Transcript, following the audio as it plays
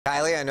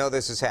Kylie, I know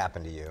this has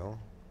happened to you.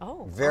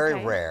 Oh, very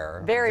okay.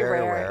 rare. Very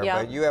rare,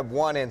 yeah. But you have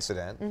one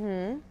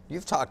incident.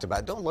 You've talked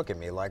about, don't look at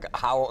me like,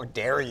 how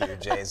dare you,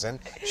 Jason?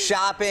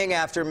 Shopping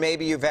after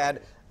maybe you've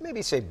had,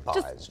 maybe say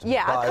buzzed. A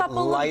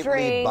couple of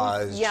drinks.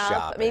 Buzzed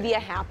shopping. Maybe a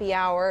happy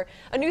hour.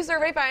 A new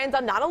survey finds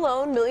I'm not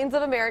alone. Millions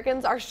of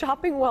Americans are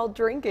shopping while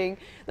drinking.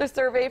 The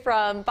survey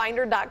from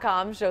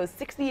Finder.com shows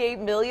 68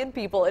 million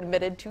people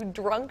admitted to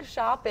drunk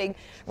shopping,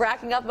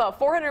 racking up about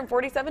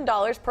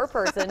 $447 per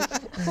person,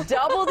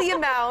 double the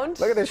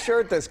amount. Look at the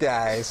shirt this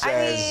guy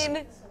says. I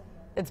mean,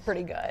 it's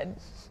pretty good.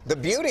 The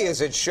beauty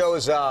is it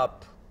shows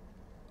up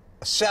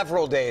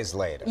several days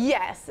later.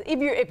 Yes,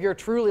 if you're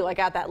truly like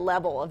at that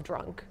level of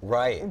drunk.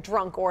 Right.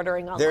 Drunk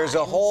ordering online. There's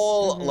a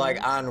whole,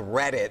 like on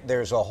Reddit,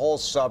 there's a whole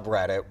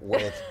subreddit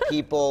with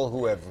people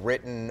who have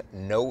written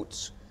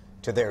notes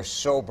to their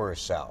sober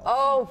self.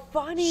 Oh,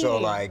 funny. So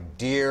like,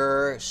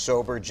 dear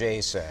sober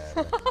Jason,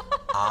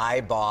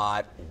 I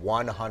bought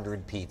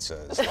 100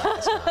 pizzas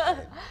last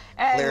night.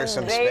 Clear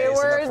some space in the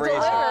freezer.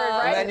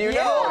 Right? And then you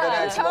know the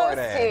next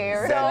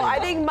morning. So I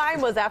think mine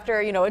was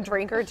after, a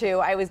drink or two,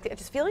 I was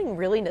just feeling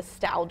really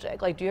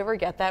nostalgic. Like, do you ever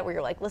get that where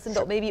you're like, listen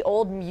to maybe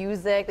old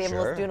music they haven't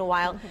listened to in a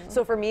while?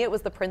 So for me, it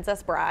was The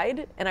Princess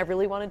Bride, and I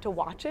really wanted to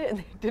watch it, and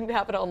they didn't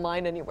have it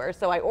online anywhere.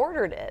 So I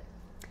ordered it.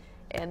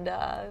 And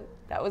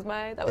that was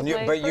my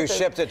But you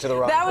shipped it to the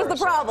wrong person. That was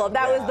the problem.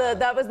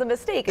 That was the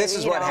mistake. This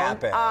is what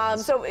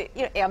happened. So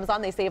Amazon,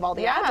 they save all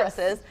the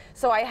addresses.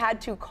 So I had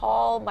to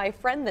call my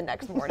friend the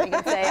next morning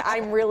and say,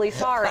 I'm really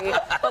sorry,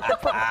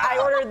 but I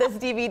ordered this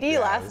DVD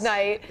last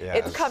night.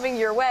 It's coming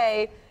your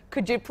way.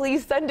 Could you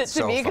please send it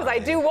to me because I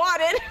do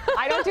want it?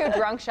 I don't do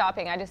drunk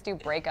shopping. I just do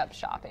breakup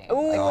shopping.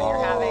 Ooh. Like when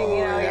you're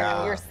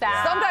having, you're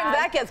sad. Sometimes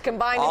that gets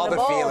combined all into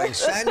the both. feelings.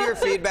 Send your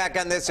feedback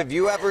on this. Have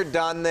you ever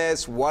done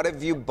this? What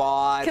have you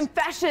bought?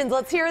 Confessions.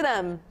 Let's hear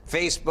them.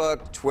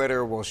 Facebook,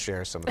 Twitter. We'll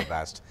share some of the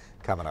best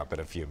coming up in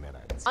a few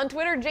minutes. On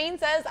Twitter, Jane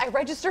says, I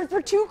registered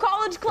for 2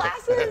 college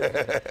classes.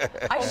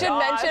 I should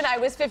mention I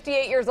was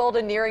 58 years old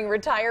and nearing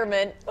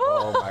retirement.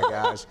 Oh, my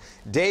gosh.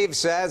 Dave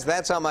says,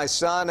 that's how my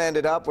son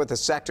ended up with a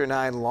Sector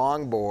 9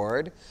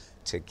 longboard.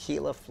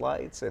 Tequila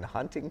flights in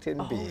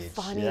Huntington Beach.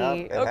 Funny.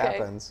 Yep, it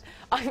happens.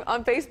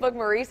 On Facebook,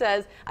 Marie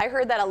says, I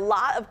heard that a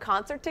lot of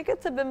concert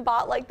tickets have been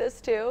bought like this,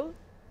 too.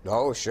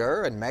 Oh,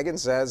 sure. And Megan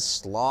says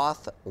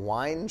sloth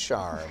wine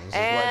charms is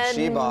and what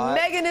she bought.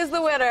 Megan is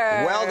the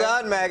winner. Well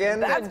done,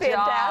 Megan. That's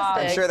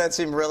fantastic. I'm sure that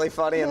seemed really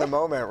funny in the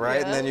moment, right?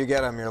 Yeah. And then you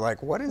get them, you're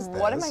like, what is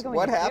this? What am I going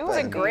to do? Happened?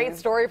 It's a great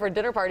story for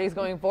dinner parties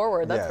going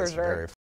forward, that's for sure. Very